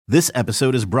This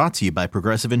episode is brought to you by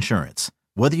Progressive Insurance.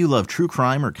 Whether you love true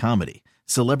crime or comedy,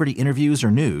 celebrity interviews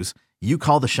or news, you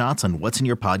call the shots on what's in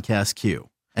your podcast queue.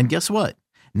 And guess what?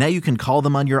 Now you can call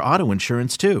them on your auto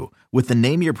insurance too with the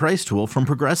Name Your Price tool from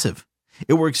Progressive.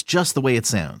 It works just the way it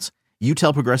sounds. You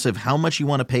tell Progressive how much you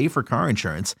want to pay for car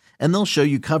insurance, and they'll show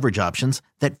you coverage options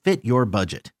that fit your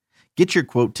budget. Get your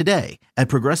quote today at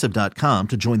Progressive.com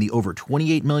to join the over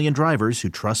 28 million drivers who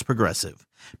trust Progressive.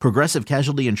 Progressive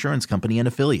Casualty Insurance Company and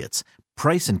Affiliates.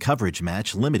 Price and coverage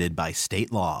match limited by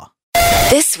state law.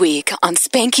 This week on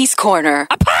Spanky's Corner,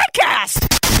 a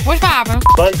podcast. What's happening?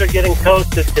 Buns are getting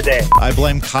toasted today. I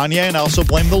blame Kanye and I also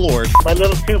blame the Lord. My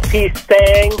little two-piece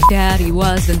thing. Daddy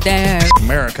wasn't there.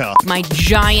 America. My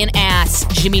giant ass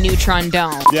Jimmy Neutron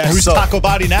dome. Yeah, who's Taco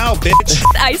Body now, bitch?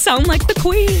 I sound like the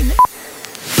queen.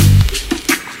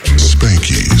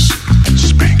 Spanky's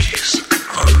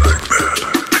on Black Bad.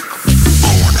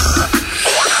 Corner.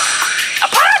 A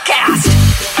podcast.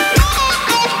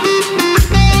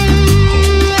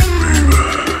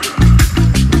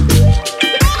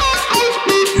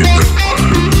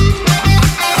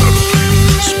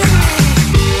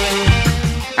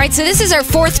 All right, so this is our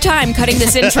fourth time cutting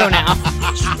this intro now.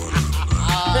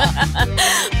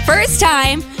 First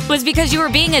time was because you were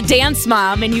being a dance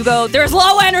mom and you go, there's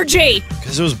low energy.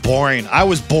 Because it was boring. I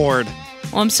was bored.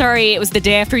 Well, I'm sorry. It was the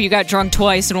day after you got drunk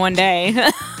twice in one day.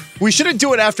 We shouldn't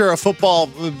do it after a football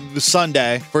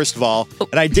Sunday, first of all.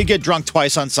 And I did get drunk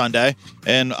twice on Sunday.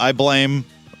 And I blame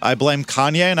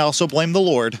Kanye and I also blame the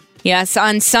Lord. Yes,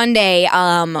 on Sunday,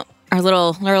 our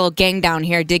little gang down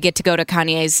here did get to go to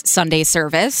Kanye's Sunday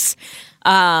service,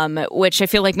 which I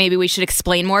feel like maybe we should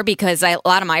explain more because a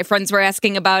lot of my friends were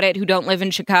asking about it who don't live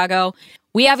in Chicago.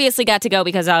 We obviously got to go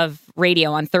because of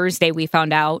radio on Thursday, we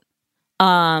found out.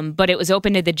 But it was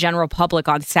open to the general public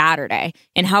on Saturday.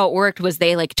 And how it worked was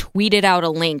they tweeted out a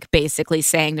link basically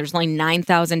saying there's only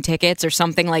 9,000 tickets or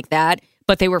something like that.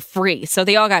 But they were free, so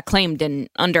they all got claimed in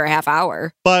under a half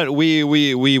hour. But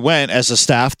we went as a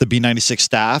staff, the B96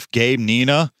 staff, Gabe,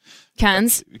 Nina,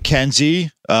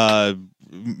 Kenzie,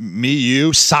 me,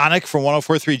 you, Sonic from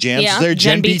 104.3 Jams. Yeah, there,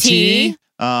 Jen BT.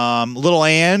 Little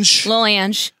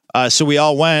Ange. So we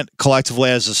all went collectively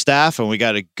as a staff, and we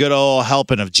got a good old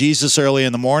helping of Jesus early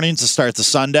in the morning to start the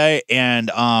Sunday. And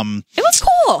it was cool.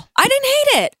 I didn't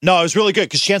hate it. No, it was really good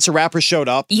because Chance the Rapper showed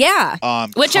up. Yeah,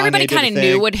 which everybody kind of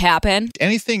knew would happen.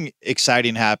 Anything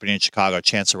exciting happening in Chicago,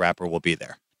 Chance the Rapper will be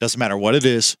there. Doesn't matter what it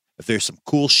is. If there's some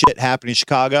cool shit happening in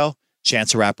Chicago,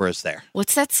 Chance the Rapper is there.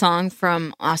 What's that song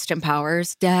from Austin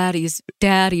Powers? Daddy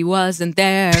wasn't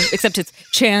there, except it's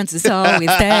Chance is always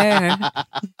there.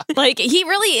 He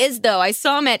really is, though. I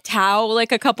saw him at Tao a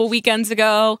couple weekends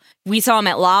ago. We saw him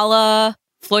at Lala.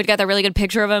 Floyd got that really good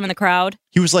picture of him in the crowd.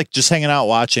 He was just hanging out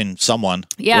watching someone.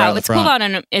 Yeah, what's cool about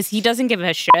him is he doesn't give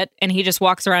a shit, and he just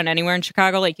walks around anywhere in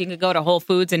Chicago. You can go to Whole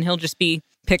Foods, and he'll just be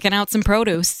picking out some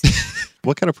produce.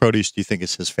 What kind of produce do you think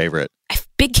is his favorite?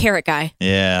 Big carrot guy.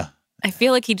 Yeah. I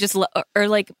feel like he just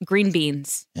or green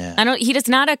beans. Yeah. He does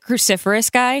not a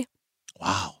cruciferous guy.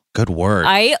 Wow. Good word.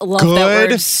 I love that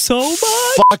word so much.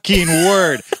 Fucking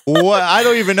word. What? I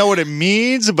don't even know what it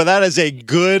means, but that is a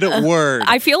good word.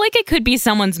 I feel like it could be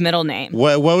someone's middle name.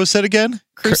 What was that again?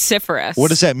 Cruciferous. What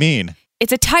does that mean?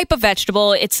 It's a type of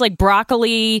vegetable. It's like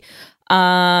broccoli.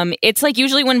 It's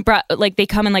usually when they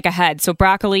come in a head. So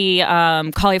broccoli,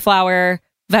 cauliflower,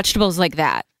 vegetables like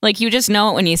that. You just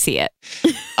know it when you see it.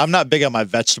 I'm not big on my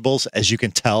vegetables, as you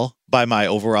can tell by my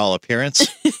overall appearance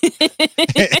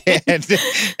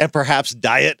and perhaps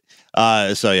diet.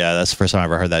 So yeah, that's the first time I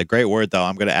ever heard that. Great word, though.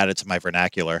 I'm going to add it to my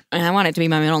vernacular. And I want it to be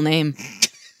my middle name.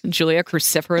 Julia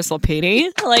Cruciferous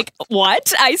Lapidi.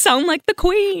 What? I sound like the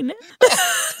queen.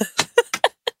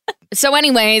 So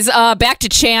anyways, back to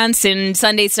Chance and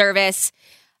Sunday service.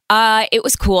 It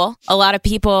was cool. A lot of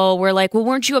people were like, well,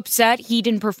 weren't you upset he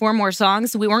didn't perform more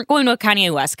songs? We weren't going to a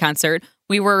Kanye West concert.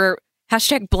 We were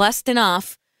 #blessed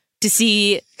enough to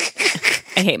see,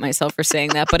 I hate myself for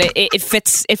saying that, but it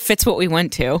fits what we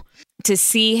went to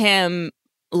see him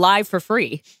live for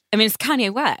free. I mean, it's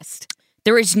Kanye West.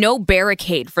 There was no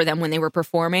barricade for them when they were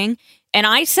performing. And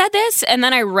I said this, and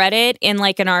then I read it in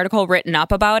an article written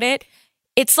up about it.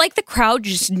 It's like the crowd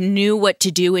just knew what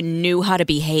to do and knew how to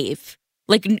behave.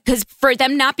 Because for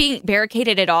them not being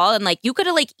barricaded at all, and you could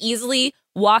have easily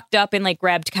walked up and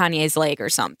grabbed Kanye's leg or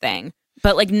something,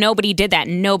 but nobody did that.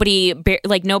 Nobody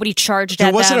charged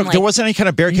at them. There wasn't any kind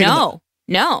of barricade.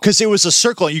 No, because it was a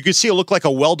circle. You could see it looked like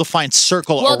a well-defined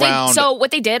circle around. So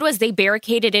what they did was they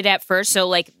barricaded it at first,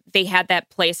 so they had that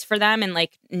place for them, and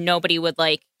nobody would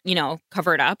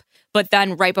cover it up. But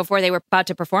then right before they were about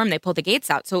to perform, they pulled the gates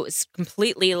out. So it was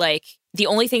completely like the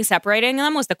only thing separating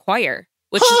them was the choir,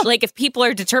 which is like if people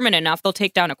are determined enough, they'll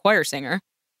take down a choir singer.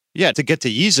 Yeah, to get to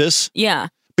Yeezus. Yeah.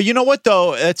 But you know what,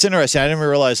 though? It's interesting. I didn't even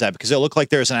realize that because it looked like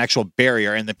there was an actual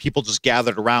barrier and the people just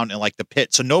gathered around in like the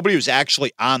pit. So nobody was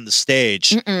actually on the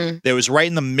stage. It was right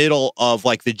in the middle of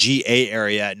like the GA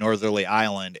area at Northerly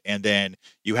Island. And then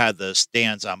you had the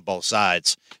stands on both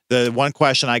sides. The one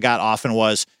question I got often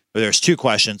was, there's two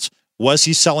questions. Was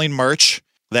he selling merch?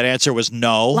 That answer was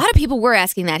no. A lot of people were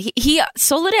asking that. He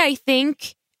sold it, I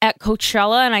think, at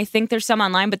Coachella, and I think there's some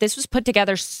online, but this was put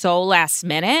together so last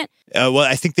minute. Well,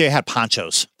 I think they had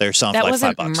ponchos. They're selling for like $5.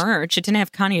 That wasn't merch. It didn't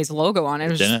have Kanye's logo on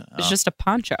it. It was just a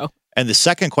poncho. And the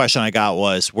second question I got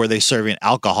was, were they serving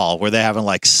alcohol? Were they having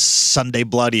like Sunday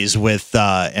bloodies with,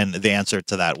 and the answer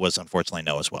to that was unfortunately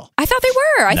no as well. I thought they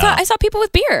were. I saw people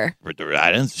with beer.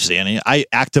 I didn't see any. I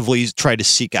actively tried to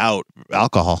seek out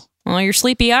alcohol. Well, your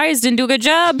sleepy eyes didn't do a good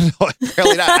job. No,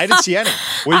 apparently not. I didn't see any.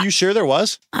 Were you sure there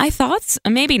was? I thought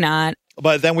maybe not.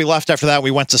 But then we left after that.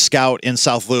 We went to Scout in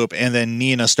South Loop, and then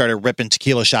Nina started ripping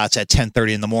tequila shots at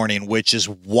 10:30 in the morning, which is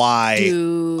why.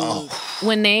 Dude,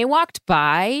 when they walked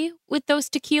by with those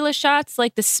tequila shots,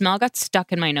 like the smell got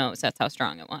stuck in my nose. That's how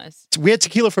strong it was. We had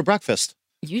tequila for breakfast.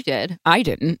 You did. I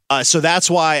didn't. So that's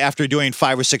why after doing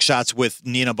 5 or 6 shots with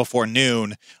Nina before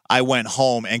noon, I went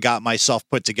home and got myself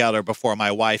put together before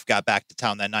my wife got back to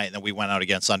town that night. And then we went out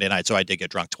again Sunday night. So I did get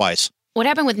drunk twice. What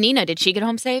happened with Nina? Did she get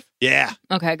home safe? Yeah.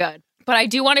 Okay, good. But I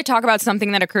do want to talk about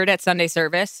something that occurred at Sunday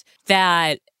service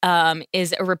that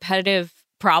is a repetitive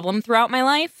problem throughout my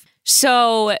life.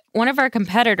 So one of our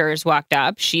competitors walked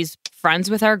up. She's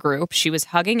friends with our group. She was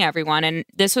hugging everyone. And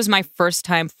this was my first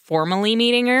time formally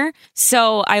meeting her.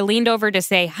 So I leaned over to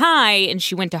say hi, and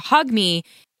she went to hug me.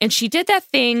 And she did that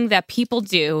thing that people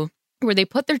do where they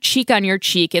put their cheek on your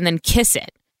cheek and then kiss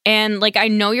it. And like, I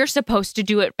know you're supposed to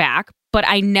do it back, but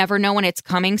I never know when it's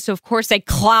coming. So, of course, I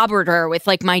clobbered her with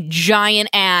like my giant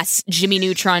ass Jimmy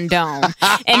Neutron dome.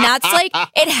 And that's like,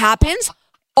 it happens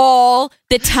all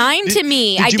the time to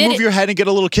me. Did you move your head and get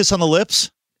a little kiss on the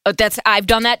lips? I've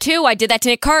done that too. I did that to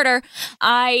Nick Carter.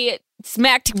 I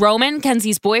smacked Roman,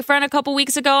 Kenzie's boyfriend, a couple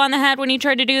weeks ago on the head when he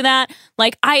tried to do that.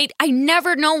 Like, I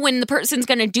never know when the person's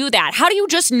going to do that. How do you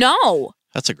just know?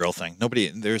 That's a girl thing.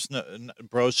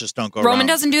 Bros just don't go Roman around.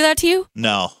 doesn't do that to you?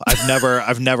 No,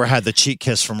 I've never had the cheek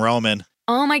kiss from Roman.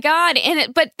 Oh my God.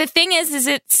 But the thing is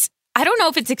I don't know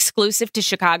if it's exclusive to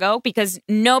Chicago because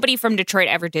nobody from Detroit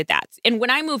ever did that. And when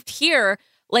I moved here,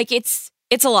 like it's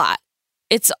a lot.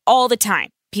 It's all the time.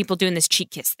 People doing this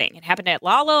cheek kiss thing. It happened at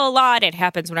Lalo a lot. It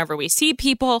happens whenever we see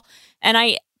people. And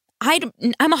I'm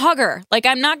a hugger. Like,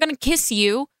 I'm not going to kiss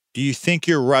you. Do you think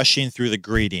you're rushing through the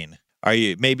greeting?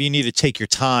 Maybe you need to take your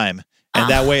time, and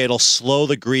that way it'll slow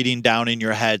the greeting down in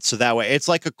your head. So that way it's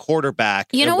like a quarterback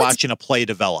watching a play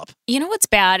develop. You know what's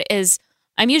bad is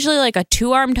I'm usually like a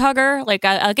 2-armed hugger. Like,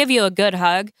 I'll give you a good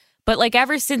hug. But like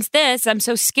ever since this, I'm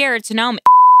so scared. So now I'm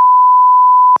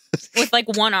with like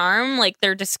one arm, like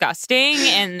they're disgusting,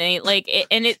 and they like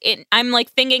I'm like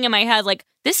thinking in my head, like,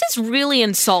 this is really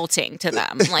insulting to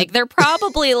them. Like, they're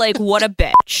probably like, what a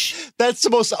bitch. That's the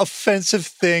most offensive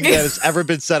thing that has ever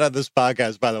been said on this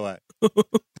podcast, by the way.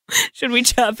 Should we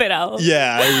chop it out?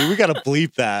 Yeah, we got to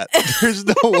bleep that. There's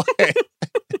no way.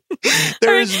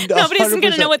 Nobody's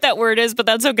going to know what that word is, but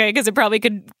that's okay because it probably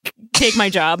could take my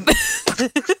job.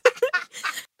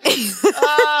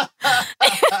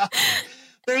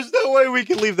 There's no way we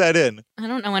can leave that in. I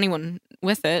don't know anyone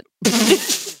with it.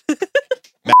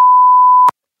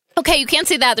 Okay, you can't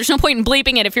say that. There's no point in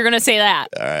bleeping it if you're going to say that.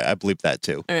 All right, I bleep that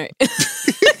too. All right.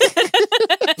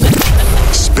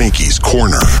 Spanky's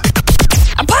Corner.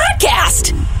 A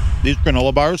podcast. These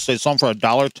granola bars, they sell them for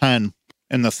 $1.10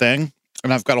 in the thing,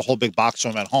 and I've got a whole big box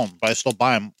of them at home, but I still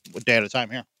buy them a day at a time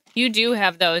here. You do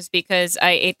have those because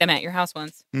I ate them at your house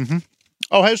once. Mm-hmm.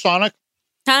 Oh, hey, Sonic.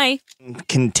 Hi.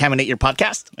 Contaminate your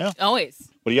podcast? Yeah. Always.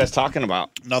 What are you guys talking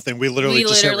about? Nothing. We literally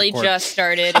just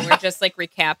started, and we're just like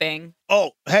recapping.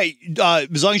 Oh, hey,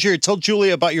 as long as you're tell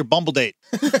Julia about your Bumble date.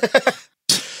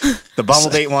 The Bumble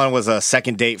date one was a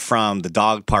second date from the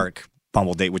dog park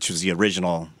Bumble date, which was the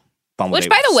original Bumble date. Which,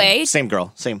 by the way, same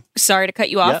girl, same. Sorry to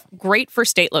cut you off. Yep. Great for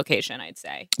state location, I'd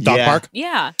say. Dog park?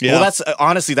 Yeah. Well, that's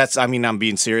honestly, I mean, I'm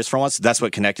being serious for once. That's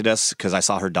what connected us because I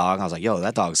saw her dog. I was like, yo,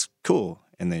 that dog's cool.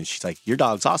 And then she's like, your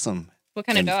dog's awesome. What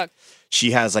kind of dog? She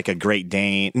has like a Great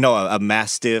Dane. No, a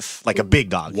Mastiff, like a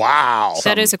big dog. Wow.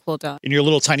 That is a cool dog. And your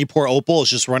little tiny poor Opal is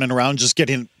just running around, just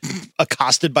getting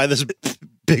accosted by this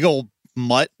big old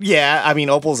mutt. Yeah, I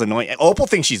mean, Opal's annoying. Opal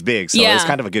thinks she's big, so it's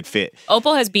kind of a good fit.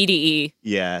 Opal has BDE.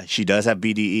 Yeah, she does have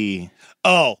BDE.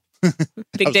 Oh,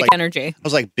 Big was dick like- energy. I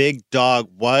was like, big dog,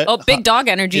 what? Oh, big dog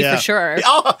energy Yeah. for sure.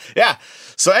 Oh, yeah.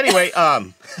 So anyway,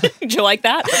 Did you like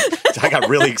that? I got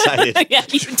really excited. Yeah,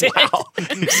 you did. Wow.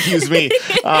 Excuse me.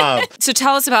 So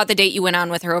tell us about the date you went on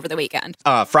with her over the weekend.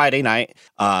 Friday night,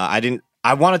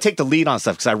 I want to take the lead on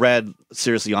stuff because I read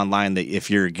seriously online that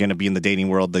if you're going to be in the dating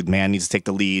world, the man needs to take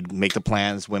the lead, make the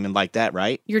plans, women like that,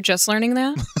 right? You're just learning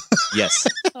that? Yes.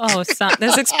 Oh,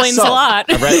 this explains So, a lot.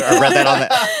 I read that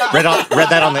on read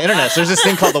that on the internet. So there's this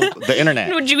thing called the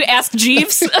internet. Would you ask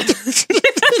Jeeves?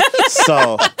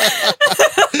 So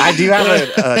I do have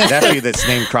a nephew that's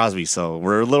named Crosby, so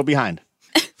we're a little behind.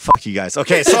 Fuck you guys.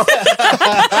 Okay, so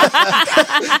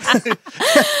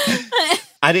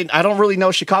I don't really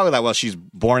know Chicago that well. She's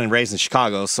born and raised in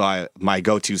Chicago, so my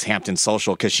go-to is Hampton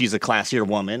Social because she's a classier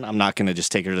woman. I'm not going to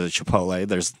just take her to the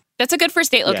Chipotle. That's a good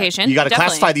first date location. You got to Definitely.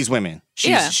 classify these women.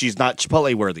 She's not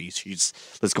Chipotle worthy.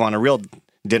 Let's go on a real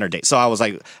dinner date. So I was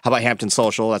like, how about Hampton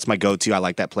Social? That's my go-to. I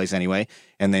like that place anyway.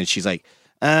 And then she's like,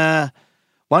 why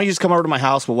don't you just come over to my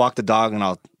house? We'll walk the dog and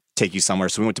I'll take you somewhere.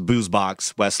 So we went to Booze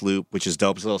Box, West Loop, which is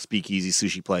dope. It's a little speakeasy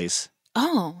sushi place.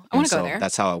 Oh, I want to go there.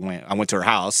 That's how I went. I went to her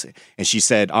house and she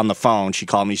said on the phone, she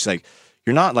called me. She's like,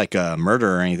 you're not like a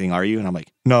murderer or anything, are you? And I'm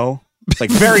like, no. Like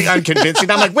very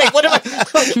unconvincing. I'm like, wait, what am I?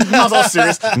 I was all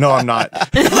serious. No, I'm not.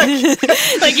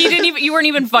 Like you weren't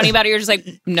even funny about it. You're just like,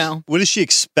 no. What does she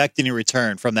expect in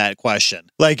return from that question?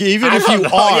 Like, even I if don't you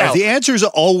know, are, yeah. the answer is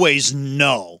always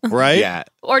no, right? Yeah.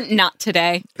 Or not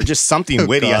today. Or just something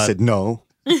witty. I God. said, no.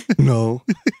 No.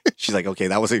 She's like, okay,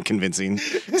 that wasn't convincing.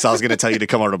 So I was going to tell you to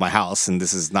come over to my house. And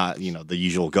this is not, the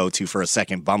usual go-to for a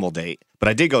second Bumble date. But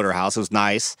I did go to her house. It was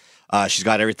nice. She's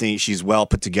got everything. She's well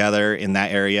put together in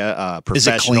that area. Is it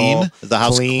Professional. clean? Is the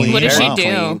house clean? What does she very do?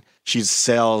 clean.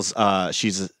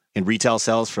 She's in retail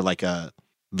sales for like a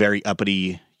very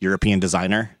uppity European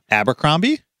designer.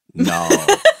 Abercrombie? No.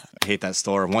 I hate that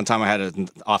store. One time I had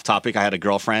I had a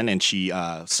girlfriend and she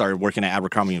started working at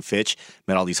Abercrombie & Fitch,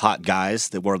 met all these hot guys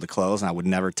that wore the clothes and I would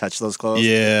never touch those clothes.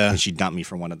 Yeah. And she dumped me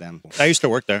for one of them. I used to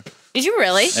work there. Did you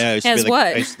really? Yeah, I used to As be the, what?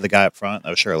 I used to be the guy up front that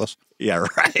was shirtless. Yeah,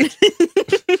 right.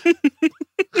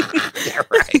 Yeah,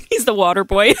 right. He's the water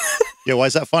boy. Yeah, why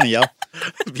is that funny, yo?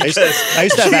 Because I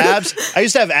used to have abs. I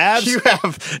used to have abs. you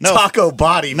have No. taco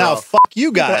body, bro. No, fuck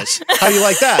you guys. How do you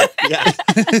like that?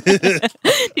 Yeah.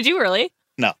 Did you really?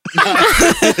 No.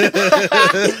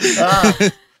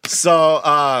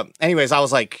 So, anyways, I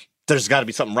was like, there's got to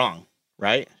be something wrong,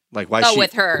 right? Like, why is Oh, she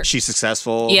with her. She's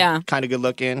successful. Yeah. Kind of good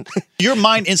looking. Your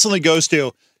mind instantly goes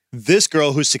to this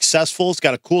girl who's successful, has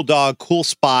got a cool dog, cool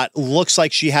spot, looks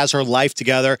like she has her life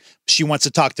together. She wants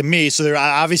to talk to me, so there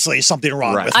obviously is something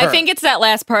wrong Right. with her. I think it's that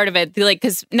last part of it. Like,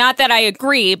 because not that I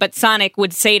agree, but Sonic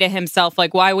would say to himself,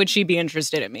 like, why would she be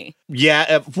interested in me?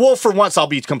 Yeah. Well, for once, I'll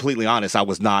be completely honest. I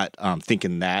was not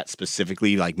thinking that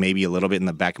specifically, like maybe a little bit in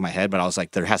the back of my head, but I was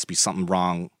like, there has to be something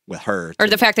wrong with her. Or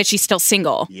the fact that she's still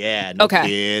single. Yeah. No Okay.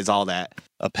 kids, all that.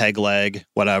 A peg leg,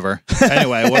 whatever.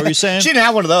 Anyway, what were you saying? She didn't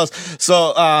have one of those.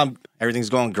 So everything's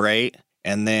going great.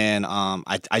 And then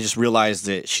I just realized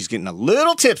that she's getting a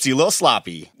little tipsy, a little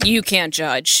sloppy. You can't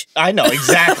judge. I know,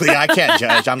 exactly. I can't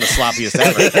judge. I'm the sloppiest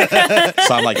ever.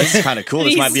 So I'm like, this is kind of cool.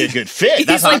 This might be a good fit. He's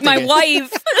That's what like I'm my thinking.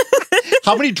 wife.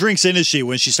 How many drinks in is she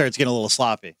when she starts getting a little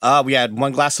sloppy? We had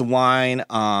one glass of wine,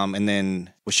 and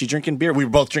then was she drinking beer? We were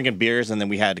both drinking beers, and then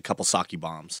we had a couple sake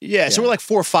bombs. Yeah, so we're like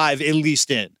 4 or 5 at least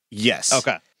in. Yes.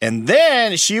 Okay. And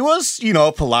then she was,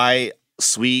 polite,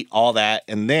 sweet, all that,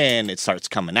 and then it starts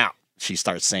coming out. She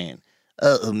starts saying,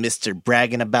 "Oh, Mr.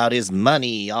 bragging about his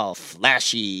money, all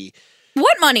flashy."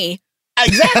 What money?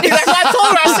 Exactly. That's what I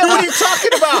told her. I said, "What are you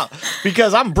talking about?"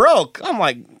 Because I'm broke. I'm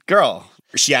like, girl.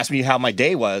 She asked me how my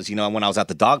day was, when I was at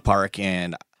the dog park,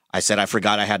 and I said I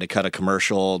forgot I had to cut a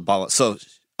commercial. So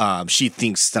she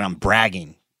thinks that I'm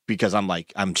bragging because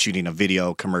I'm shooting a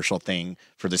video commercial thing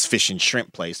for this fish and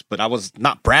shrimp place, but I was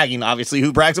not bragging. Obviously,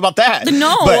 who brags about that?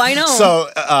 No, But- I know.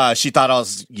 So she thought I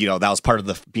was, that was part of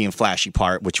the being flashy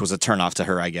part, which was a turnoff to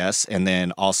her, I guess. And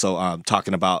then also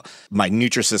talking about my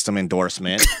Nutrisystem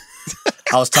endorsement.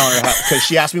 I was telling her because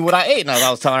she asked me what I ate, and I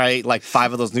was telling her I ate like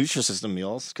 5 of those Nutrisystem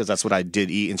meals because that's what I did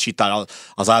eat. And she thought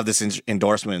I have this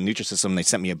endorsement in Nutrisystem. And they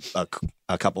sent me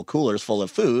a couple coolers full of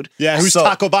food. Yeah, who's So-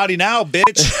 taco body now,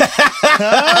 bitch?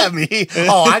 Me?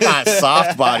 Oh, I got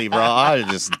soft body, bro. I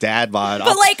just dad bod. But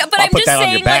I'll I'm put just that saying,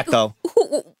 on your back, though.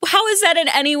 How is that in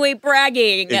any way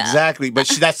bragging? Exactly, but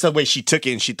that's the way she took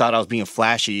it, and she thought I was being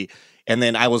flashy. And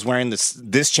then I was wearing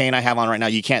this chain I have on right now.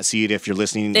 You can't see it if you're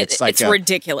listening. It's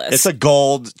ridiculous. It's a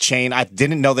gold chain. I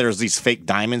didn't know there was these fake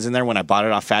diamonds in there when I bought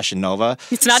it off Fashion Nova.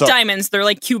 It's not So- diamonds. They're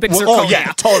like cubic Well, zirconia. oh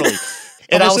yeah, totally.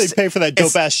 And I also was pay for that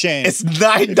dope ass chain. It's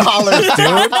 $9, dude.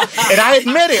 And I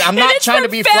admit it. I'm not it's trying to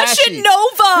from be Fashion flashy.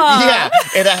 Nova.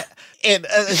 Yeah, and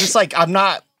it's just like I'm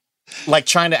not like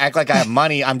trying to act like I have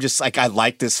money. I'm just like I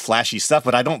like this flashy stuff,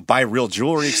 but I don't buy real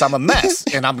jewelry because I'm a mess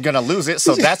and I'm gonna lose it.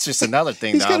 So that's just another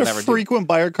thing He's that got I'll a never frequent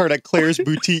buyer card at Claire's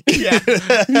Boutique. Yeah,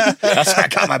 that's where I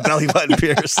got my belly button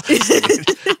pierced.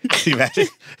 Can you imagine?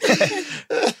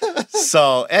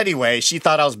 So anyway, she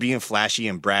thought I was being flashy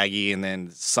and braggy, and then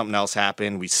something else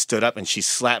happened. We stood up and she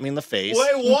slapped me in the face.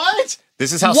 Wait, what?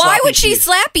 This is how. Why sloppy would she is.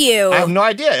 slap you? I have no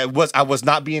idea. I was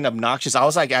not being obnoxious. I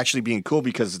was like actually being cool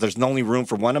because there's only room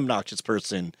for one obnoxious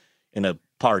person in a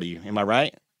party. Am I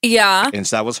right? Yeah. And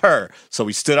so that was her. So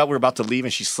we stood up. We were about to leave,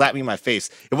 and she slapped me in my face.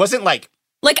 It wasn't like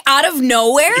Like out of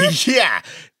nowhere? yeah,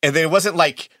 and then it wasn't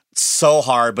like so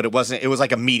hard, but it wasn't. It was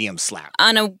like a medium slap,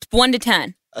 On a 1 to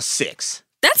 10. a 6.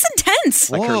 That's intense.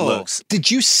 Like her Whoa. looks.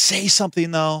 Did you say something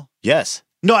though? Yes.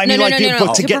 No, I mean no, like no, no,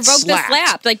 no. to To get provoke slapped. the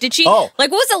slap. Like, did she? Oh. Like,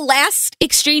 what was the last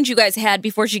exchange you guys had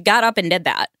before she got up and did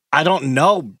that? I don't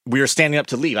know. We were standing up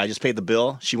to leave. I just paid the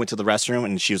bill. She went to the restroom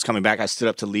and she was coming back. I stood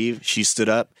up to leave. She stood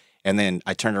up and then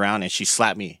I turned around and she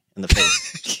slapped me in the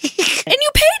face. And you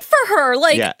paid for her.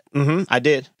 Like, Yeah. I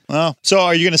did. Oh, so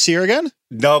are you going to see her again?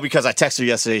 No, because I texted her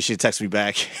yesterday. She texted me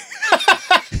back.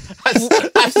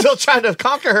 I'm still trying to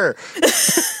conquer her.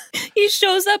 he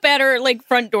shows up at her like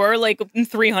front door, like in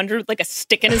 300, with like a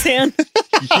stick in his hand.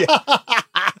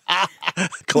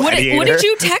 What did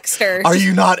you text her? Are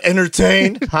you not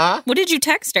entertained? Huh? What did you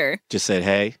text her? Just said,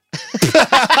 hey. Wait,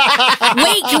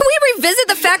 can we revisit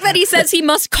the fact that he says he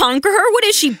must conquer her? What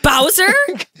is she, Bowser?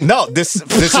 No, this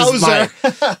is my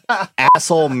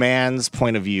asshole man's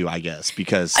point of view, I guess,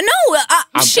 because No,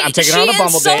 I'm taking she her on a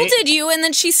Bumble date. insulted you, and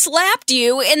then she slapped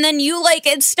you, and then you like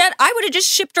instead. I would have just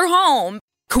shipped her home.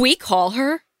 Can we call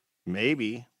her?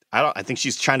 maybe. I think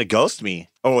she's trying to ghost me.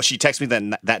 Oh, she texted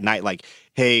me that night like,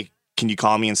 hey, can you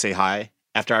call me and say hi?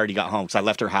 After I already got home. So I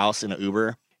left her house in an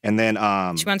Uber. And then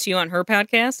She wants you on her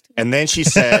podcast. and then she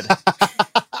said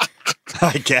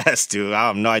I guess, dude. I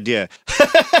have no idea.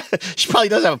 She probably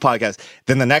does have a podcast.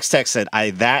 Then the next text said,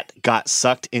 that got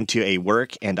sucked into a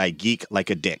work and I geek like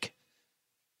a dick.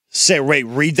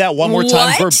 Read that one more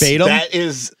time What? verbatim. That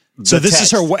is So the this text.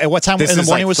 is her. What time This in the is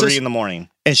morning like was 3 this? in the morning.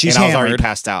 And she's I was already hammered.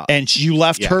 passed out. And you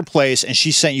left Yeah. her place, and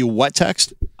she sent you what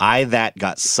text? that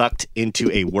got sucked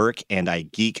into a work and I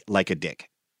geek like a dick.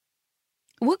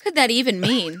 What could that even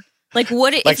mean? Like,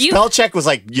 what Like if you? spell check was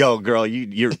like, yo, girl,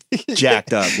 you're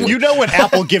jacked up. Dude. You know when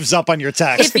Apple gives up on your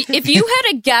text. If you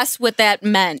had a guess what that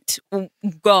meant,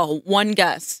 go one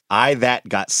guess. that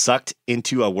got sucked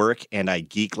into a work and I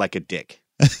geek like a dick.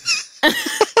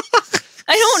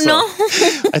 I don't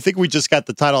know. I think we just got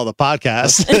the title of the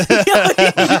podcast.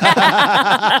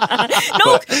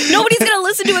 No, nobody's gonna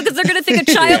listen to it because they're gonna think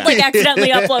a child like accidentally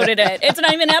uploaded it. It's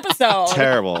not even an episode.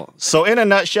 Terrible. So in a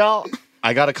nutshell,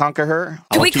 I got to conquer her.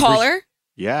 Can we call her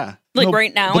Yeah. like No,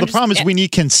 right now? Well, and the problem just- is we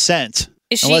need consent.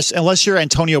 Is she- Unless you're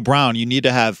Antonio Brown, you need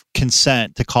to have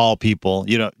consent to call people.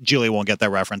 You know, Julia won't get that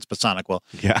reference, but Sonic will.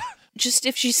 Yeah. Just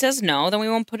if she says no, then we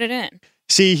won't put it in.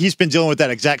 See, he's been dealing with that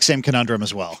exact same conundrum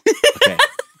as well. Okay.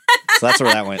 So that's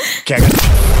where that went. Okay.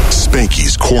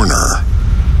 Spanky's Corner.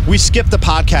 We skipped the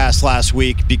podcast last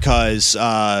week because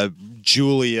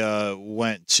Julia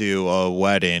went to a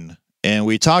wedding, and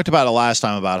we talked about it last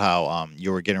time about how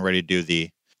you were getting ready to do the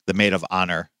maid of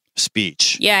honor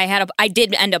speech. Yeah, I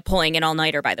did end up pulling an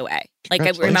all-nighter, by the way. Like, I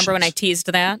remember when I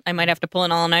teased that? I might have to pull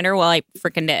an all-nighter. Well, I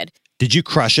freaking did. Did you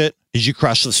crush it? Did you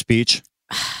crush the speech?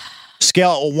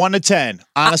 Scale of 1 to 10.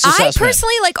 Honest assessment. I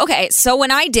personally, okay, so when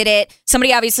I did it,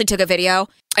 somebody obviously took a video.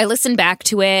 I listened back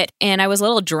to it, and I was a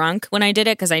little drunk when I did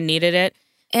it because I needed it.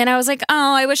 And I was like,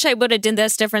 oh, I wish I would have done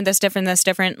this different, this different, this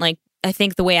different. Like, I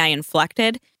think the way I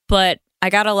inflected. But I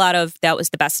got a lot of, that was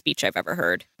the best speech I've ever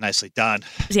heard. Nicely done.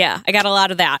 Yeah, I got a lot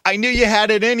of that. I knew you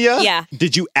had it in you. Yeah.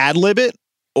 Did you ad-lib it?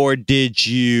 Or did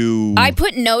you... I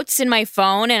put notes in my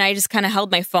phone, and I just kind of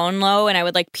held my phone low, and I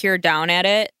would, peer down at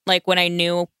it, when I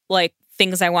knew,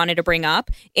 things I wanted to bring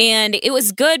up. And it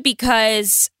was good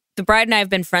because the bride and I have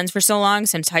been friends for so long,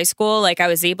 since high school. I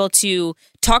was able to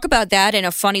talk about that in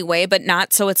a funny way, but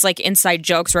not so it's inside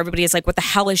jokes where everybody is like, what the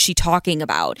hell is she talking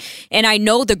about? And I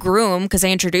know the groom because I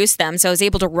introduced them, so I was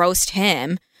able to roast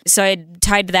him. So I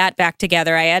tied that back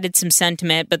together. I added some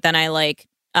sentiment, but then I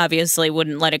obviously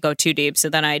wouldn't let it go too deep. So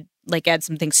then I'd add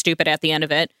something stupid at the end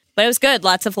of it. But it was good.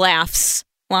 Lots of laughs,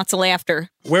 lots of laughter.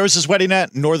 Where was this wedding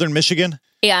at? Northern Michigan?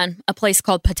 Yeah, a place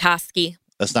called Petoskey.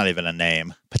 That's not even a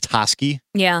name. Petoskey?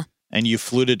 Yeah. And you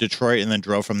flew to Detroit and then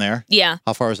drove from there? Yeah,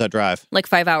 How far was that drive? like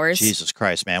 5 hours. Jesus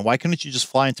Christ, man. Why couldn't you just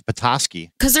fly into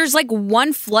Petoskey? Because there's like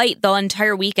one flight the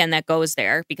entire weekend that goes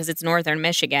there because it's northern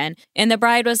Michigan. And the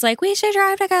bride was like, we should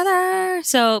drive together.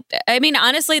 So, I mean,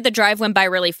 honestly, the drive went by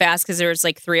really fast because there was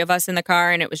like 3 of us in the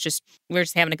car and we were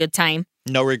just having a good time.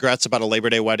 No regrets about a Labor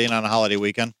Day wedding on a holiday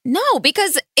weekend? No,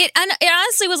 because it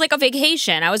honestly was like a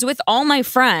vacation. I was with all my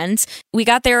friends. We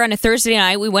got there on a Thursday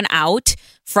night. We went out.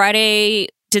 Friday,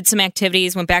 did some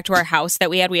activities, went back to our house that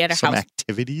we had. We had a Some house.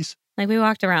 activities? Like we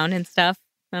walked around and stuff.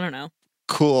 I don't know.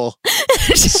 Cool.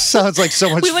 Sounds like so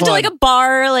much We went fun. to like a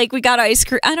bar, like we got ice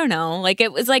cream. I don't know. Like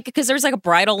it was like, because there was like a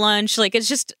bridal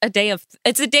that's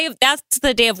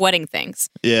the day of wedding things.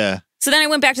 Yeah. So then I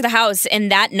went back to the house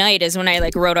and that night is when I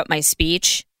like wrote up my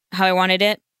speech, how I wanted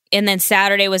it. And then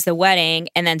Saturday was the wedding.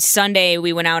 And then Sunday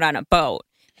we went out on a boat.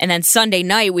 And then Sunday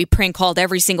night, we prank called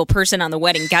every single person on the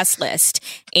wedding guest list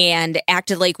and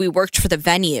acted like we worked for the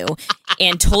venue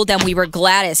and told them we were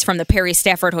Gladys from the Perry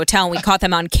Stafford Hotel. And we caught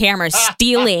them on camera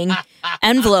stealing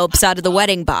envelopes out of the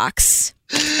wedding box.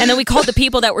 And then we called the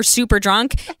people that were super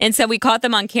drunk and said we caught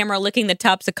them on camera licking the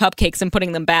tops of cupcakes and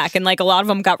putting them back. And like a lot of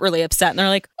them got really upset. And they're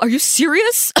like, are you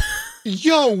serious?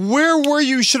 Yo, where were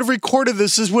you? You should have recorded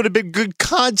this. This would have been good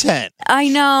content. I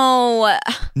know.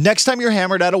 Next time you're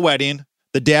hammered at a wedding,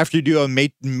 the day after you do a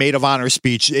maid of honor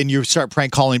speech and you start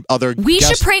prank calling other We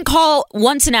guests. should prank call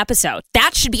once an episode.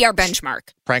 That should be our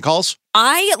benchmark. Prank calls?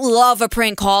 I love a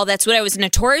prank call. That's what I was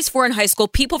notorious for in high school.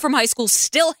 People from high school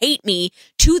still hate me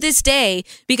to this day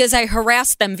because I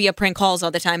harassed them via prank calls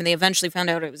all the time, and they eventually found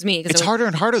out it was me. It's harder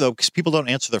and harder, though, because people don't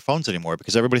answer their phones anymore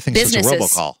because everybody thinks it's a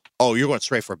Businesses. robocall. Oh, you're going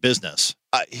straight for business.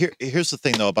 Here's the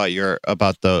thing, though,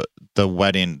 about the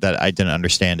wedding that I didn't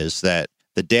understand is that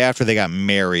the day after they got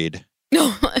married,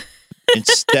 No.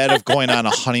 instead of going on a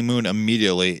honeymoon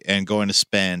immediately and going to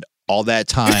spend all that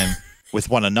time with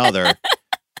one another,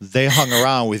 they hung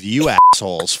around with you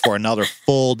assholes for another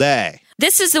full day.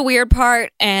 This is the weird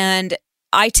part, and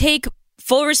I take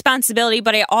full responsibility,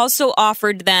 but I also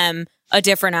offered them a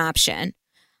different option.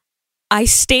 I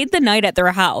stayed the night at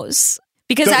their house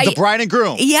because The bride and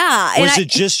groom. Yeah. and Was it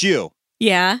just you?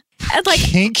 Yeah. And like,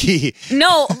 Kinky.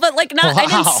 no, but like not, I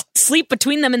didn't Wow. sleep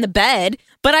between them in the bed,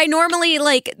 but I normally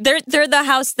like, they're the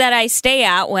house that I stay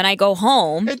at when I go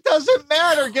home. It doesn't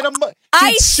matter. Get them.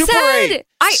 I Super said- 8.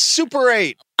 I- Super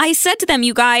 8. I said to them,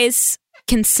 you guys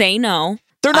can say no.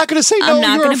 They're not going to say no. I'm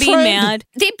not going going to to be mad.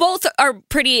 They both are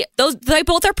pretty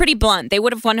blunt. They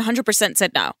would have 100%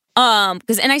 said no. And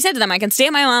I said to them, I can stay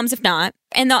at my mom's if not.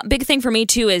 And the big thing for me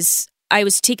too is I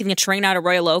was taking the train out of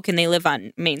Royal Oak, and they live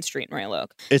on Main Street in Royal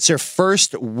Oak. It's their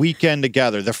first weekend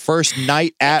together. Their first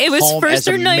night at It was home first as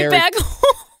a their night married, back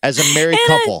home. as a married And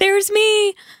couple. there's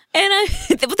me. And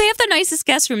they have the nicest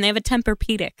guest room. They have a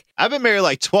Tempur-Pedic. I've been married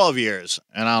like 12 years,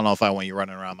 and I don't know if I want you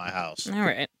running around my house. All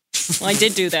right. Well, I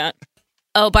did do that.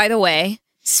 Oh, by the way,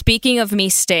 speaking of me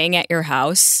staying at your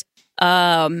house,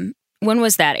 when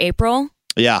was that? April?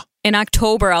 Yeah. In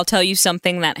October, I'll tell you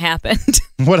something that happened.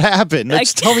 What happened?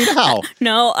 Let's tell me now.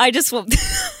 No, I just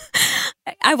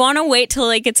I want to wait till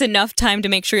like it's enough time to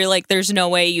make sure like there's no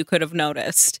way you could have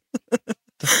noticed.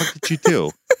 What did you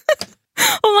do?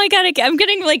 Oh my god, I'm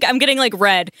getting like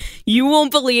red. You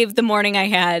won't believe the morning I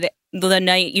had the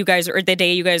night you guys or the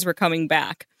day you guys were coming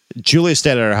back. Julia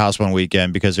stayed at our house one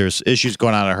weekend because there's issues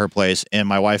going on at her place, and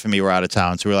my wife and me were out of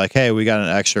town. So we were like, hey, we got an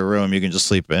extra room. You can just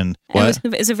sleep in. What?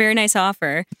 It was a very nice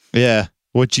offer. Yeah.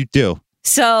 What'd you do?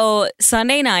 So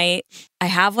Sunday night, I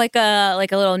have like a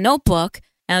little notebook,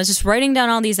 and I was just writing down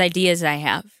all these ideas I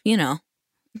have. You know,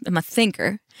 I'm a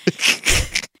thinker.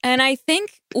 And I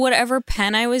think whatever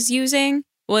pen I was using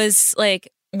was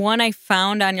like one I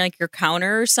found on like your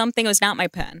counter or something. It was not my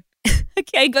pen.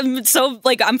 I'm so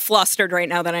like I'm flustered right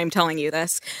now that I'm telling you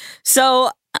this. So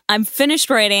I'm finished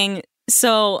writing.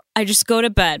 So I just go to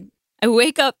bed. I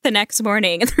wake up the next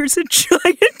morning and there's a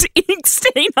giant ink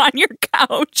stain on your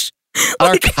couch.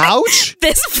 Our couch?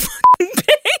 This fucking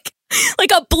big,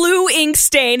 like a blue ink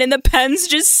stain, and the pen's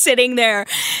just sitting there.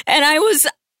 And I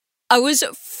was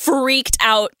freaked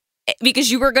out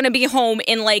because you were going to be home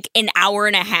in like an hour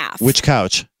and a half. Which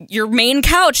couch? Your main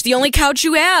couch, the only couch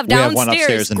you have We have downstairs. one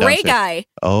upstairs and Gray downstairs. guy.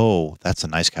 Oh, that's a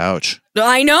nice couch.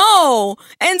 I know.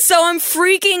 And so I'm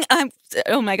freaking.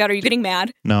 Oh my God, are you getting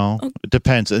mad? No, it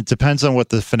depends. It depends on what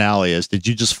the finale is. Did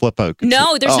you just flip out?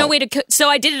 No, there's no Oh, way to. So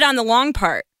I did it on the long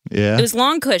part. Yeah. It was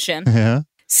long cushion. Yeah.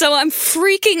 So I'm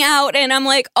freaking out and I'm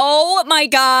like, oh my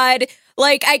God,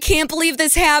 Like, I can't believe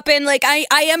this happened. Like, I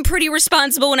am pretty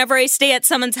responsible whenever I stay at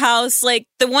someone's house. Like,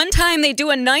 the one time they do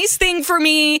a nice thing for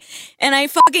me and I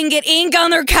fucking get ink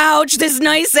on their couch, this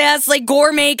nice ass, like,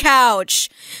 gourmet couch.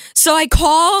 So I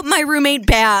call my roommate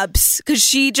Babs because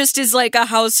she just is like a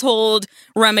household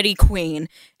remedy queen.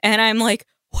 And I'm like,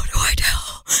 what do I do?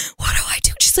 What do I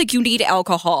do? She's like, you need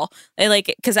alcohol.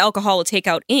 Because alcohol will take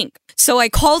out ink. So I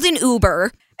called an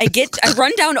Uber. I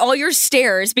run down all your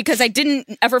stairs because I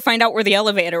didn't ever find out where the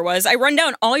elevator was. I run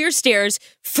down all your stairs,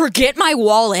 forget my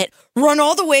wallet, run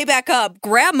all the way back up,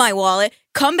 grab my wallet,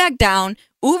 come back down,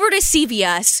 Uber to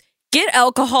CVS, get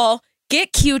alcohol,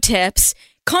 get Q-tips,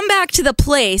 come back to the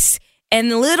place,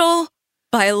 and little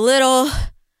by little,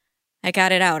 I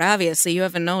got it out. Obviously, you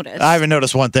haven't noticed. I haven't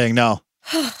noticed one thing, no.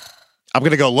 I'm going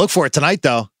to go look for it tonight,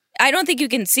 though. I don't think you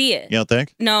can see it. You don't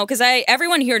think? No, because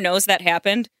everyone here knows that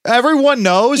happened. Everyone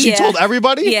knows? You Yeah. told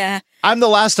everybody? Yeah. I'm the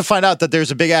last to find out that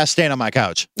there's a big-ass stain on my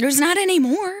couch. There's not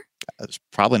anymore. It's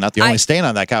probably not the only stain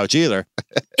on that couch either.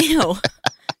 Ew.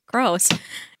 Gross.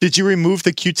 Did you remove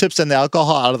the Q-tips and the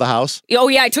alcohol out of the house? Oh,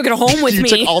 yeah, I took it home with you me.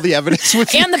 took all the evidence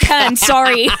with you? And the pen,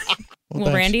 sorry. Will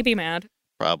thanks. Randy be mad?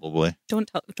 Probably. Don't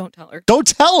tell her. Don't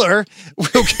tell her?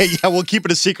 Okay, yeah, we'll keep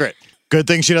it a secret. Good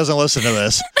thing she doesn't listen to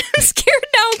this. I'm scared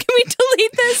now. Can we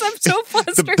delete this? I'm so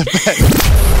flustered.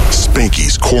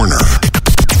 Spanky's Corner.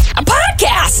 A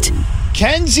podcast.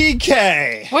 Kenzie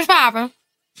K. What's poppin'?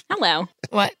 Hello.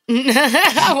 What?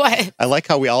 What? I like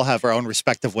how we all have our own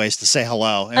respective ways to say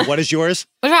hello. And what is yours?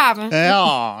 What's poppin'?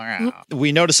 Oh,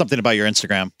 we noticed something about your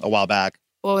Instagram a while back.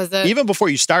 What was it? Even before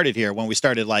you started here, when we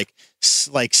started like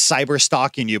cyber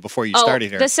stalking you before you started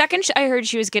here. The second I heard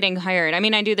she was getting hired, I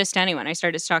mean, I do this to anyone. I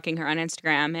started stalking her on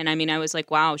Instagram, and I mean, I was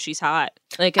like, wow, she's hot.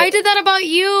 Like, I did that about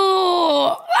you.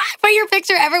 I put your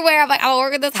picture everywhere. I'm like, I'll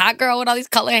work with this hot girl with all these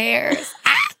color hairs.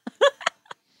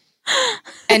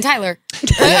 And Tyler.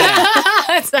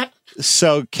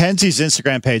 So Kenzie's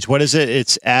Instagram page, what is it?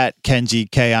 It's at Kenzie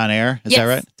K on air. Is that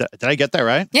right? Did I get that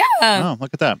right? Yeah. Oh,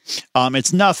 look at that.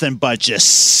 It's nothing but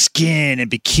just skin and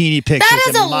bikini pictures. That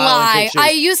is and a modeling lie. pictures. I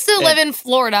used to live in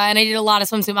Florida and I did a lot of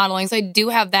swimsuit modeling, so I do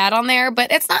have that on there, but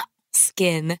it's not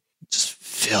skin. Just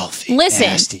filthy, listen,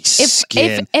 nasty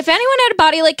skin. if anyone had a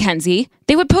body like Kenzie,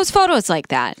 they would post photos like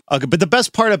that. Okay, but the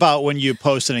best part about when you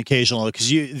post an occasional,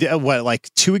 because like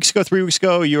 2 weeks ago, 3 weeks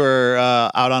ago, you were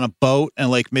out on a boat in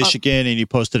Lake Michigan and you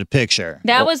posted a picture.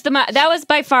 That was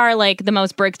by far like the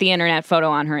most break the internet photo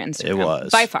on her Instagram. It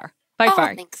was. By far.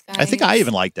 Thanks, guys. I think I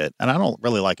even liked it, and I don't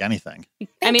really like anything.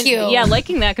 Thank you. Yeah,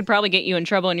 liking that could probably get you in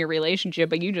trouble in your relationship,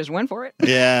 but you just went for it.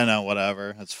 Yeah, no,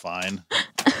 whatever. That's fine.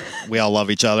 We all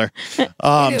love each other.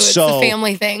 It's a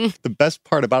family thing. The best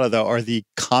part about it, though, are the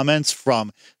comments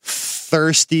from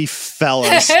thirsty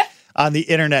fellas on the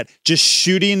internet just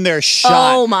shooting their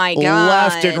shot Oh my God.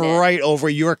 left and right over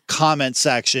your comment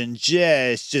section.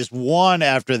 Just one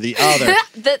after the other.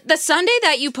 The Sunday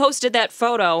that you posted that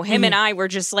photo, him and I were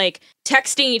just like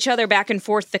texting each other back and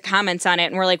forth the comments on it,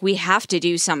 and we're like, we have to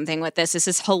do something with this. This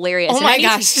is hilarious. Oh my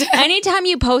gosh. Anytime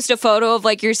you post a photo of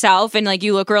like yourself and like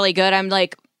you look really good, I'm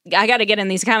like, I got to get in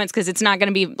these comments because it's not going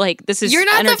to be like, this is You're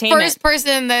not the entertainment. first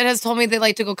person that has told me they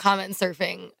like to go comment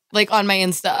surfing, like on my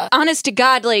Insta. Honest to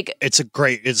God, like, It's a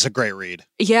great read.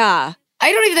 yeah.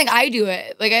 I don't even think I do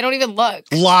it. Like, I don't even look.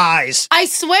 Lies. I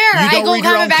swear, You I don't go read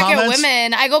your own comment back at comments?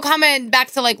 women. I go comment back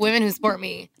to like women who support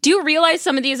me. Do you realize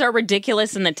some of these are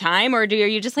ridiculous in the time, or are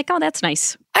you just like, oh, that's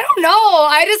nice? I don't know.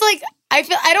 I just like, I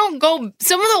feel I don't go.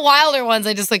 Some of the wilder ones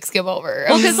I just like skip over.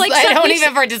 Well, 'cause, like, I don't we've-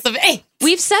 even participate.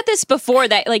 We've said this before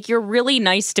that like you're really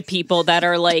nice to people that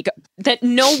are like that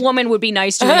no woman would be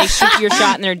nice to when they shoot your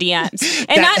shot in their DMs.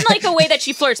 And not in like a way that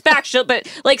she flirts back, but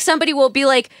like somebody will be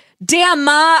like, damn,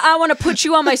 Ma, I want to put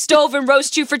you on my stove and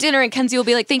roast you for dinner. And Kenzie will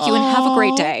be like, thank you and have a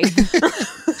great day. Well,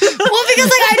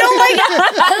 because like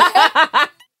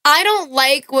I don't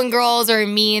like when girls are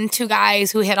mean to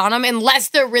guys who hit on them unless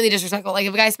they're really disrespectful. Like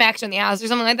if a guy smacks you in the ass or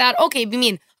something like that, okay, be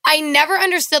mean. I never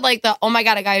understood like the, oh my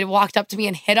God, a guy walked up to me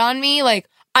and hit on me. Like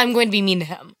I'm going to be mean to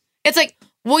him. It's like,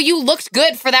 well, you looked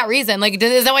good for that reason. Like,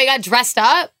 is that why you got dressed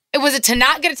up? Was it to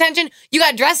not get attention? You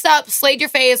got dressed up, slayed your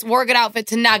face, wore a good outfit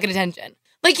to not get attention.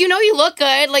 Like, you know, you look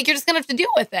good. Like, you're just going to have to deal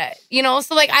with it, you know?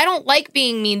 So, like, I don't like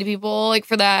being mean to people, like,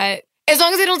 for that. As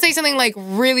long as I don't say something, like,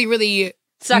 really, really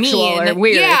sexual mean. or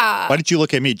weird. Yeah. Why did you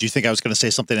look at me? Do you think I was going to say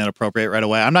something inappropriate right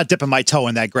away? I'm not dipping my toe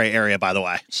in that gray area, by the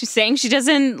way. She's saying she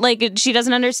doesn't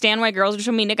understand why girls are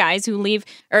so mean to guys who leave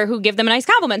or who give them nice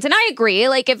compliments. And I agree.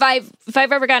 Like if I've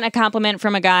ever gotten a compliment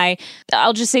from a guy,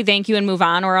 I'll just say thank you and move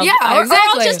on, or I'll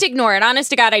exactly. just ignore it. Honest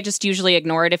to God, I just usually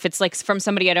ignore it if it's like from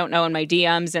somebody I don't know in my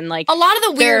DMs, and like A lot of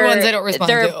the weird ones I don't respond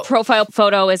their to. profile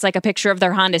photo is like a picture of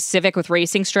their Honda Civic with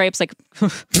racing stripes. Like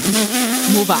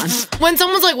move on. When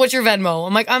someone's like, "What's your Venmo?"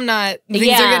 I'm like, "I'm not." Things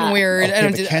Yeah. are getting weird. I Okay,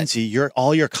 don't but do that. Kenzie,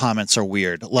 all your comments are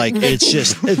weird. Like it's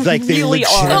just it's like they Really are.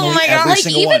 legitimately Oh my God, every like,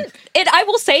 single Even one. I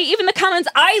will say, even the comments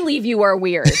I leave you are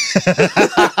weird.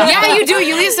 Yeah, you do.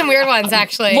 You leave some weird ones,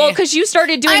 actually. Well, because you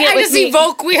started doing it I with just me.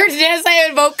 evoke weirdness. I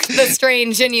evoke the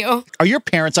strange in you. Are your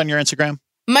parents on your Instagram?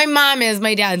 My mom is.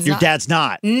 My dad's Your not. dad's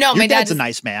not. No, your my dad's dad's a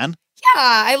nice man. Yeah,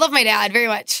 I love my dad very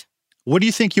much. What do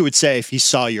you think he would say if he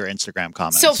saw your Instagram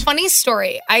comments? So, funny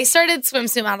story. I started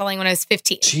swimsuit modeling when I was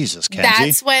 15. Jesus, Kenzie.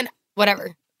 That's when,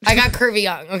 whatever. I got curvy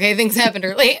young. Okay, things happened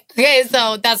early. Okay,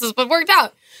 so that's just what worked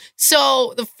out.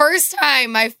 So the first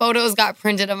time my photos got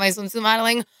printed of my swimsuit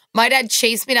modeling, my dad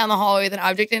chased me down the hallway with an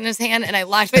object in his hand, and I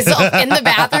locked myself in the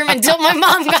bathroom until my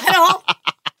mom got home.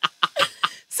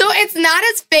 So it's not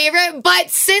his favorite, but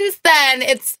since then,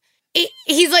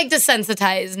 he's like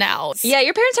desensitized now. Yeah,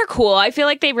 your parents are cool. I feel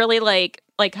like they really like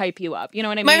hype you up. You know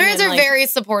what I mean? My parents And, are like, very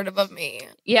supportive of me.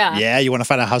 yeah. Yeah, you want to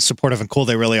find out how supportive and cool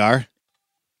they really are?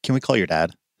 Can we call your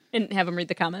dad? And have them read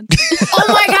the comments. Oh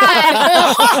my God.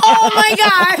 Oh my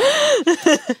God.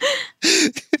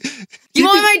 You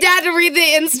want my dad to read the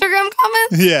Instagram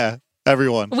comments? Yeah,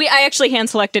 everyone. I actually hand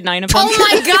selected 9 of them. Oh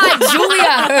my God,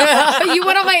 Julia. You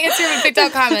went on my Instagram and picked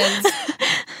out comments.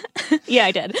 Yeah,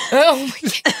 I did. Oh my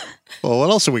God. Well, what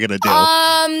else are we going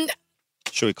to do?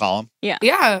 Should we call him?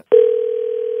 Yeah.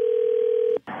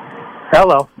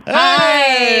 Hello.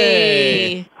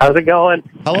 Hi. How's it going?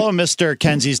 Hello, Mr.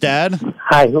 Kenzie's dad.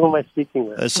 Hi, who am I speaking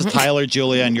with? This is Tyler,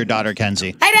 Julia, and your daughter,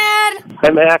 Kenzie. Hi, Dad. Hi,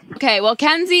 Mac. Okay, well,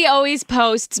 Kenzie always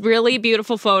posts really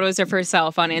beautiful photos of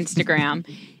herself on Instagram.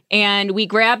 And we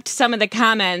grabbed some of the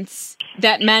comments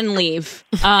that men leave.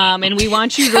 And we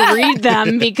want you to read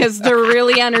them because they're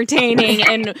really entertaining.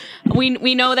 And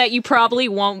we know that you probably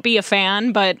won't be a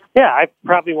fan, but Yeah, I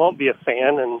probably won't be a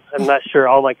fan, and I'm not sure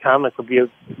all my comments will be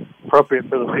appropriate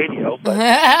for the radio, but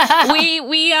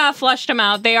we flushed them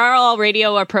out. They are all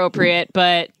radio appropriate,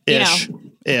 but you Ish. know,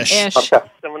 Ish. ish. I'm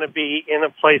going to be in a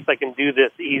place I can do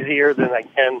this easier than I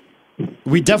can.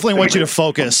 We definitely want you to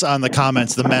focus on the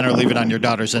comments the men are leaving on your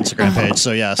daughter's Instagram page.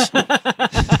 So, yes.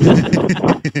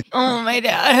 Oh, my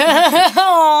dad.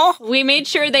 Oh. We made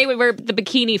sure they were the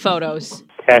bikini photos.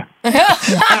 Okay.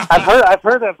 I've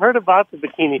heard about the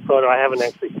bikini photo. I haven't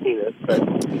actually seen it, but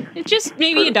It just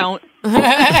maybe you don't. all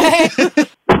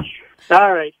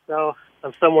right. So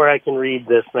I'm somewhere I can read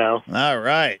this now. All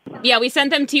right. Yeah, we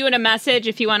sent them to you in a message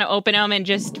if you want to open them and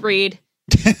just read.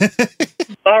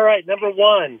 All right. Number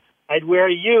 1, I'd wear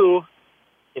you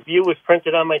if you was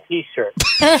printed on my T-shirt.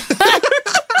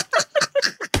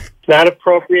 It's not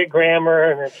appropriate grammar,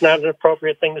 and it's not an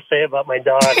appropriate thing to say about my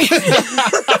dog.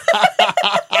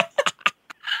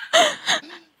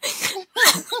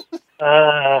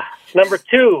 Number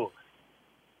 2,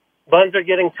 buns are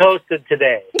getting toasted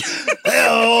today.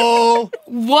 Oh,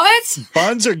 What?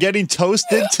 buns are getting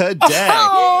toasted today.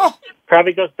 Oh.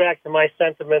 Probably goes back to my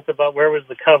sentiments about where was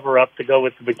the cover-up to go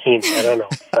with the bikini. I don't know.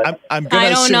 But, I'm going I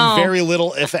to don't assume know. very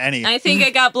little, if any. I think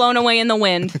it got blown away in the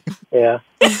wind. yeah.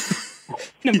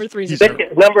 Number 3.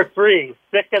 Number 3,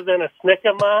 thicker than a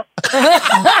Snickama.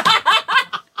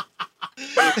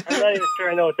 I'm not even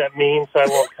sure I know what that means, so I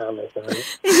won't comment on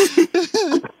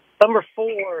it. Number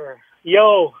 4,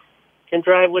 yo, can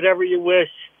drive whatever you wish,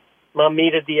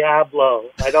 Mamita Diablo.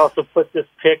 I'd also put this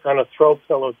pic on a throw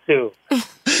pillow, too.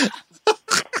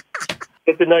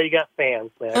 Good to know you got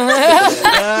fans, man.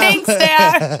 Thanks,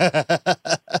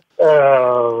 Dad.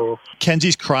 Oh,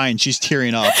 Kenzie's crying. She's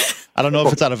tearing up. I don't know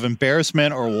if it's out of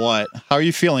embarrassment or what. How are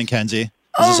you feeling, Kenzie?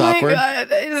 Is this Oh, my awkward?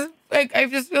 God. I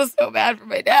just feel so bad for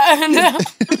my dad.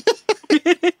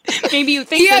 Maybe you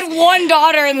think He had one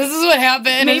daughter, and this is what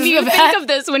happened. maybe you It's so think bad. of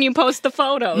this when you post the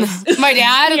photos. My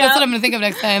dad? Yeah. That's what I'm going to think of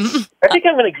next time. I think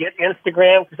I'm going to get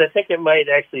Instagram because I think it might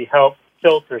actually help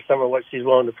filter some of what she's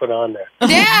willing to put on there.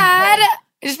 Dad!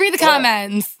 Just read the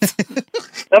comments.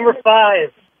 Number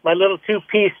 5, my little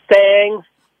 2-piece stang,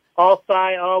 all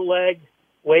thigh, all leg,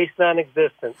 waist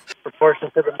non-existent. Proportion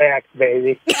to the max,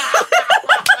 baby.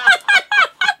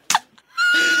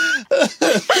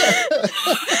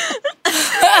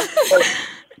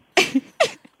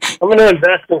 I'm going to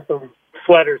invest in some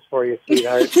sweaters for you,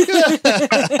 sweetheart.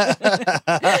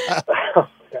 Oh,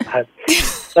 God.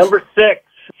 Number 6,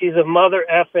 She's a mother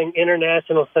effing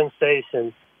international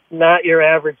sensation. Not your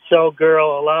average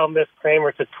showgirl. Allow Miss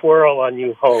Kramer to twirl on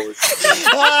you hoes.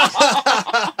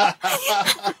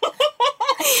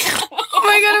 Oh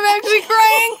my God, I'm actually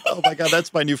crying. Oh my God,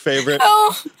 that's my new favorite.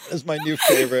 Oh, That's my new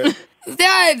favorite.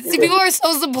 Dad, see, people are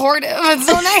so supportive. It's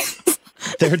so nice.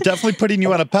 They're definitely putting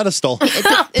you on a pedestal.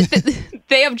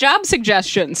 They have job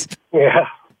suggestions. Yeah,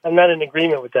 I'm not in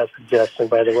agreement with that suggestion,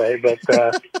 by the way. But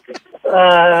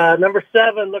number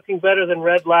 7, looking better than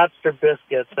Red Lobster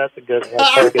biscuits. That's a good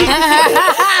one.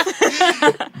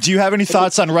 Do you have any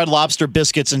thoughts on Red Lobster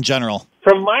biscuits in general?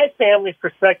 From my family's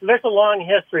perspective, there's a long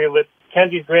history with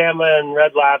Kenzie's grandma and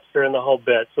Red Lobster and the whole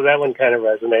bit. So that one kind of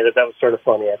resonated. That was sort of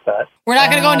funny, I thought. We're not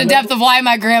going to go into depth of why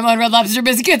my grandma and Red Lobster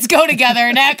biscuits go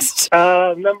together. Next.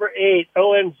 Number 8,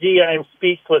 OMG, I'm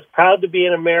speechless. Proud to be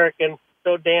an American.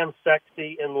 So damn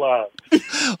sexy in love.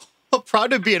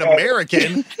 Proud to be an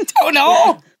American. Oh,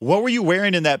 no. What were you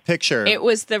wearing in that picture? It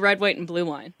was the red, white, and blue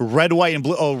one. Red, white, and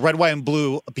blue. Oh, red, white, and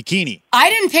blue bikini. I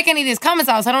didn't pick any of these comments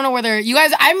out, so I don't know whether you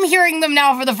guys, I'm hearing them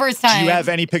now for the first time. Do you have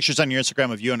any pictures on your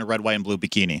Instagram of you in a red, white, and blue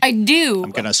bikini? I do.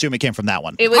 I'm going to assume it came from that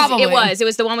one. It was. Probably. It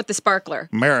was the one with the sparkler.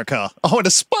 America. Oh, and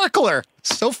a sparkler.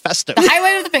 So festive. The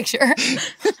highlight of the picture.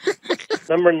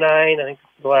 Number 9, I think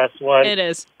it's the last one. It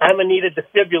is. I'm a needed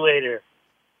defibrillator.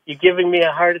 You giving me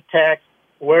a heart attack?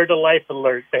 Where to life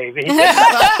alert, baby. Yeah,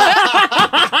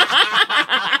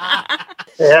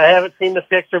 I haven't seen the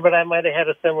picture, but I might have had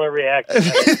a similar reaction.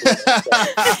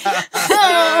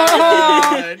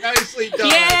 Nicely done.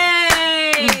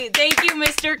 Yay! Thank you,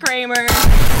 Mr. Kramer.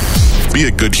 Be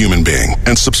a good human being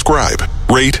and subscribe,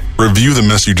 rate, review the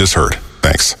mess you just heard.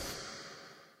 Thanks.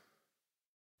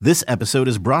 This episode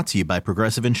is brought to you by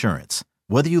Progressive Insurance.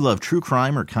 Whether you love true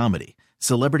crime or comedy,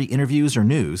 celebrity interviews or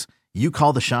news, you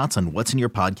call the shots on what's in your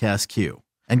podcast queue.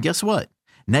 And guess what?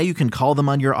 Now you can call them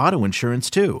on your auto insurance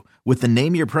too with the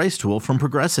Name Your Price tool from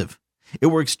Progressive. It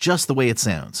works just the way it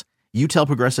sounds. You tell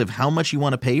Progressive how much you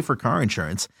want to pay for car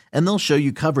insurance, and they'll show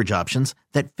you coverage options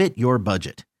that fit your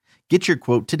budget. Get your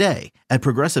quote today at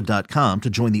Progressive.com to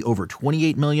join the over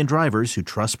 28 million drivers who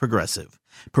trust Progressive.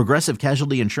 Progressive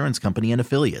Casualty Insurance Company and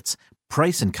Affiliates.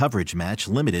 Price and coverage match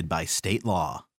limited by state law.